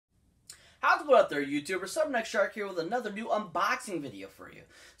How's it going out there, YouTubers? Subnext Shark here with another new unboxing video for you.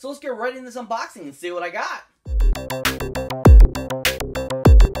 So let's get right into this unboxing and see what I got.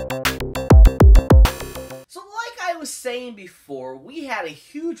 So like I was saying before, we had a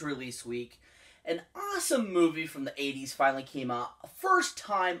huge release week. An awesome movie from the 80s finally came out. First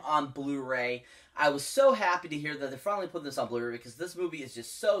time on Blu-ray. I was so happy to hear that they finally put this on Blu-ray because this movie is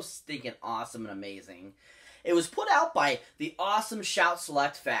just so stinking awesome and amazing. It was put out by the awesome Shout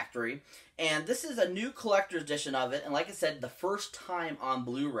Select Factory, and this is a new collector's edition of it, and like I said, the first time on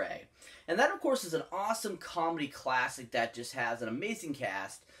Blu-ray. And that, of course, is an awesome comedy classic that just has an amazing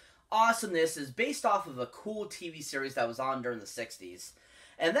cast. Awesomeness is based off of a cool TV series that was on during the 60s.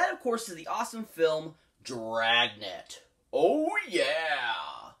 And that, of course, is the awesome film Dragnet. Oh,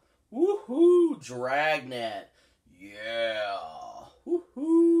 yeah! Woohoo! Dragnet. Yeah!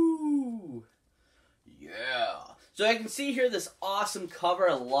 Woohoo! Yeah. So I can see here this awesome cover.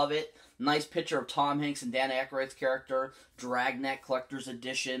 I love it. Nice picture of Tom Hanks and Dan Aykroyd's character. Dragnet Collector's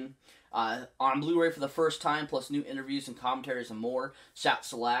Edition. On Blu-ray for the first time, plus new interviews and commentaries and more. Shout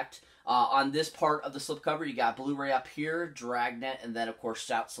Select. On this part of the slipcover, you got Blu-ray up here, Dragnet, and then, of course,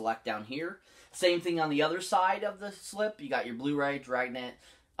 Shout Select down here. Same thing on the other side of the slip. You got your Blu-ray, Dragnet,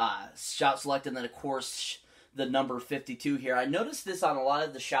 Shout Select, and then, of course, the number 52 here. I noticed this on a lot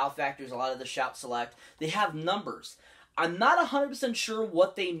of the Shout Factories, a lot of the Shout Select. They have numbers. I'm not 100% sure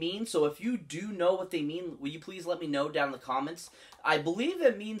what they mean, so if you do know what they mean, will you please let me know down in the comments? I believe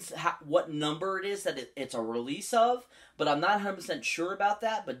it means what number it is that it's a release of, but I'm not 100% sure about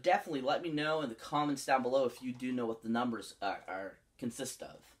that, but definitely let me know in the comments down below if you do know what the numbers consist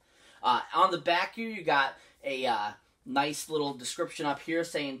of. On the back here, you got a nice little description up here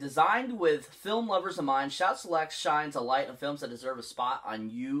saying, designed with film lovers in mind, Shout Select shines a light on films that deserve a spot on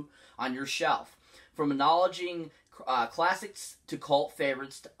your shelf. From acknowledging classics to cult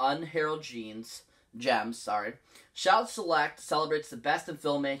favorites to unheralded gems, Shout Select celebrates the best in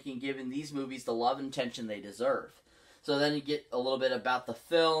filmmaking, giving these movies the love and attention they deserve. So then you get a little bit about the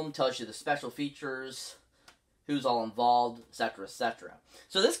film, tells you the special features, who's all involved, etc., etc.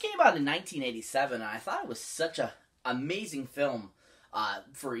 So this came out in 1987, and I thought it was such a amazing film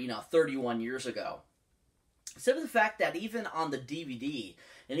for 31 years ago. Except for the fact that even on the DVD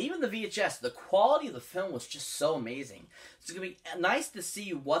and even the VHS, the quality of the film was just so amazing. It's going to be nice to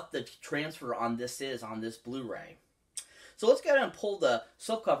see what the transfer on this is on this Blu-ray. So let's go ahead and pull the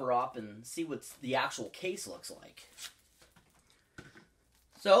slipcover off and see what the actual case looks like.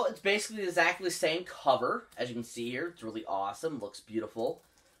 So it's basically exactly the same cover as you can see here. It's really awesome. Looks beautiful.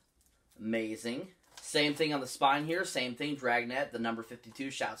 Amazing. Same thing on the spine here. Same thing. Dragnet, the number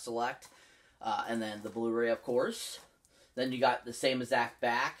 52, Shout Select. And then the Blu-ray, of course. Then you got the same exact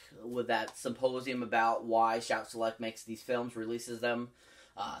back with that symposium about why Shout Select makes these films, releases them,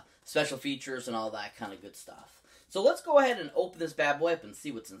 special features, and all that kind of good stuff. So let's go ahead and open this bad boy up and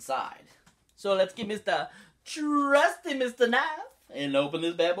see what's inside. So let's get Mr. Trusty Mr. Knife and open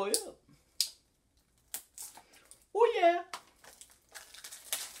this bad boy up. Oh yeah.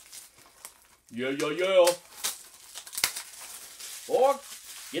 Yeah, yeah, yeah. Oh,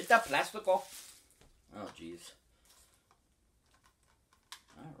 get that plastic off. Oh, jeez.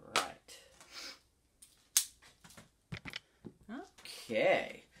 All right.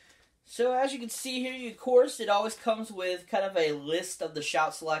 Okay. So as you can see here, of course, it always comes with kind of a list of the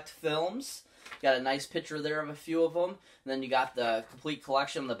Shout Select films. Got a nice picture there of a few of them. And then you got the complete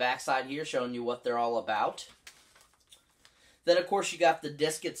collection on the back side here showing you what they're all about. Then, of course, you got the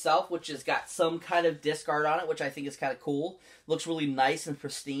disc itself, which has got some kind of disc art on it, which I think is kind of cool. Looks really nice and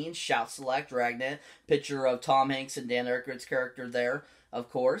pristine. Shout Select, Dragnet. Picture of Tom Hanks and Dan Aykroyd's character there,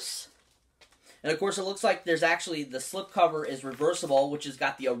 of course. And, of course, it looks like there's actually, the slipcover is reversible, which has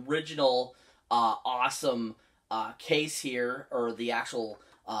got the original awesome case here, or the actual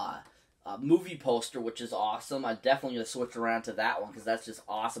movie poster, which is awesome. I'm definitely going to switch around to that one, because that's just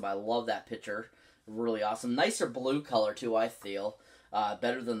awesome. I love that picture. Really awesome. Nicer blue color, too, I feel.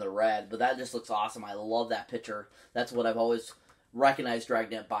 Better than the red, but that just looks awesome. I love that picture. That's what I've always recognized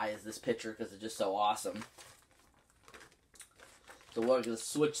Dragnet by, is this picture, because it's just so awesome. So we're going to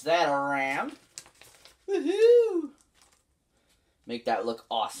switch that around. Woohoo! Make that look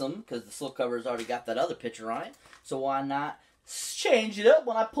awesome, because the slipcover's already got that other picture on it. So why not change it up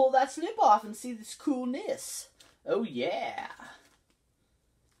when I pull that slip off and see this coolness? Oh, yeah.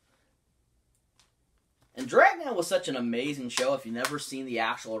 And Dragnet was such an amazing show. If you've never seen the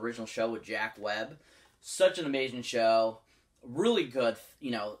actual original show with Jack Webb, such an amazing show. Really good,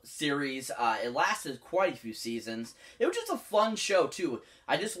 series. It lasted quite a few seasons. It was just a fun show, too.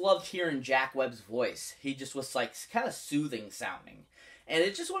 I just loved hearing Jack Webb's voice. He just was, kind of soothing sounding. And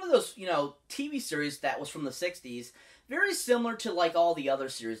it's just one of those, TV series that was from the 60s, very similar to like all the other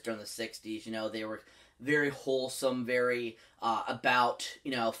series during the 60s. They were very wholesome, very about,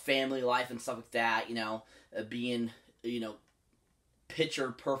 family life and stuff like that, being,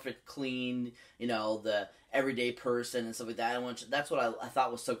 picture perfect, clean, the everyday person and stuff like that. And that's what I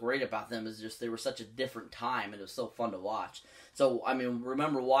thought was so great about them, is just they were such a different time, and it was so fun to watch. So, I mean,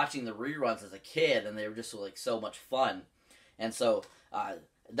 remember watching the reruns as a kid, and they were just like so much fun. And so,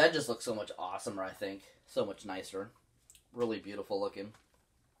 that just looks so much awesomer, I think. So much nicer. Really beautiful looking.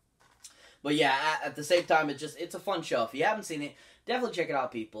 But yeah, at the same time, it's a fun show. If you haven't seen it, definitely check it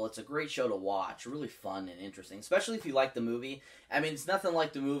out, people. It's a great show to watch. Really fun and interesting, especially if you like the movie. I mean, it's nothing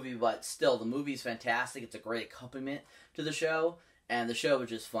like the movie, but still, the movie's fantastic. It's a great accompaniment to the show, and the show is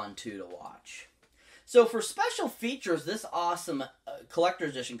just fun, too, to watch. So for special features, this awesome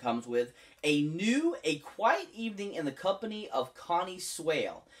collector's edition comes with A Quiet Evening in the Company of Connie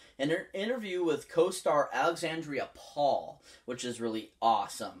Swale, an interview with co-star Alexandria Paul, which is really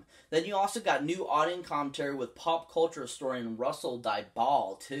awesome. Then you also got new audio commentary with pop culture historian Russell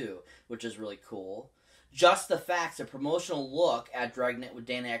Dyball, too, which is really cool. Just the Facts, a promotional look at Dragnet with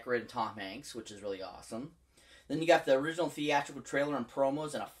Dan Aykroyd and Tom Hanks, which is really awesome. Then you got the original theatrical trailer and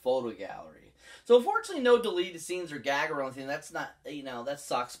promos and a photo gallery. So unfortunately, no deleted scenes or gag or anything. That's not, that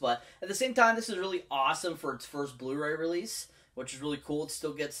sucks. But at the same time, this is really awesome for its first Blu-ray release, which is really cool. It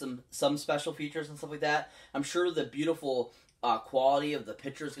still gets some special features and stuff like that. I'm sure the beautiful quality of the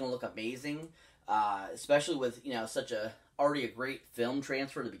picture is going to look amazing, especially with already a great film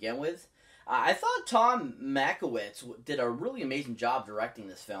transfer to begin with. I thought Tom Mankiewicz did a really amazing job directing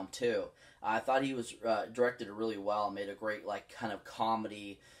this film too. I thought he was directed it really well, made a great kind of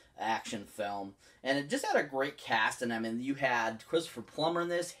comedy action film, and it just had a great cast. And I mean, you had Christopher Plummer in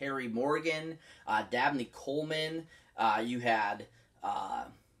this, Harry Morgan, Dabney Coleman. You had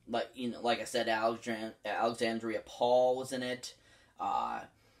like I said, Alexandria Paul was in it.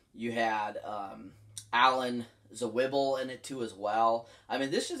 You had Alan Zawibble in it too as well. I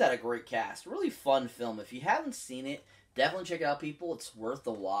mean, this just had a great cast. Really fun film. If you haven't seen it, definitely check it out, people. It's worth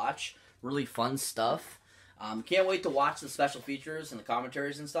the watch. Really fun stuff. Can't wait to watch the special features and the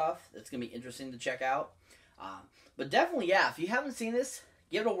commentaries and stuff. It's going to be interesting to check out. But definitely, yeah, if you haven't seen this,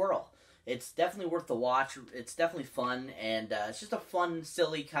 give it a whirl. It's definitely worth the watch. It's definitely fun, and it's just a fun,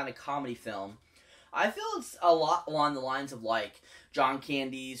 silly kind of comedy film. I feel it's a lot along the lines of like John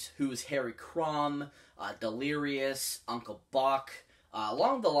Candy's Who's Harry Crumb, Delirious, Uncle Buck,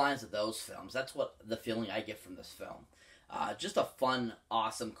 along the lines of those films. That's what the feeling I get from this film. Just a fun,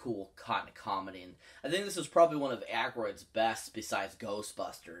 awesome, cool kind of comedy. And I think this is probably one of Aykroyd's best besides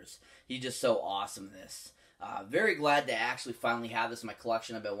Ghostbusters. He's just so awesome in this. Very glad to actually finally have this in my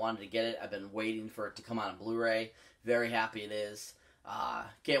collection. I've been wanting to get it. I've been waiting for it to come out on Blu-ray. Very happy it is.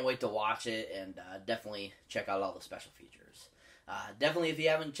 Can't wait to watch it, and definitely check out all the special features. Definitely, if you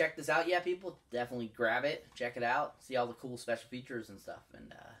haven't checked this out yet, people, definitely grab it, check it out, see all the cool special features and stuff,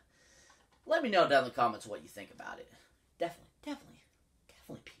 and let me know down in the comments what you think about it. Definitely,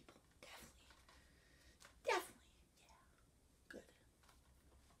 people, definitely, yeah, good.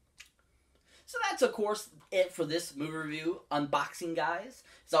 So that's, of course, it for this movie review unboxing, guys.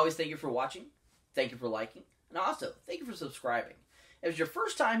 As always, thank you for watching, thank you for liking, and also, thank you for subscribing. If it's your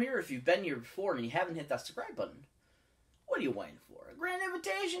first time here, if you've been here before and you haven't hit that subscribe button, what are you waiting for? A grand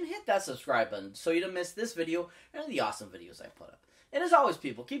invitation? Hit that subscribe button so you don't miss this video and the awesome videos I put up. And as always,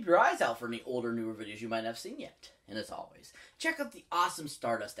 people, keep your eyes out for any older, newer videos you might not have seen yet. And as always, check out the awesome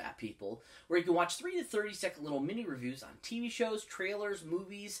Stardust app, people, where you can watch 3 to 30-second little mini reviews on TV shows, trailers,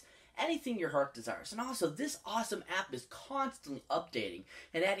 movies, anything your heart desires. And also, this awesome app is constantly updating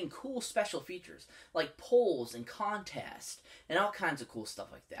and adding cool special features like polls and contests and all kinds of cool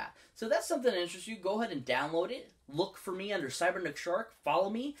stuff like that. So if that's something that interests you, go ahead and download it. Look for me under CyberNickShark, follow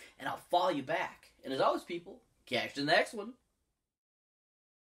me, and I'll follow you back. And as always, people, catch you in the next one.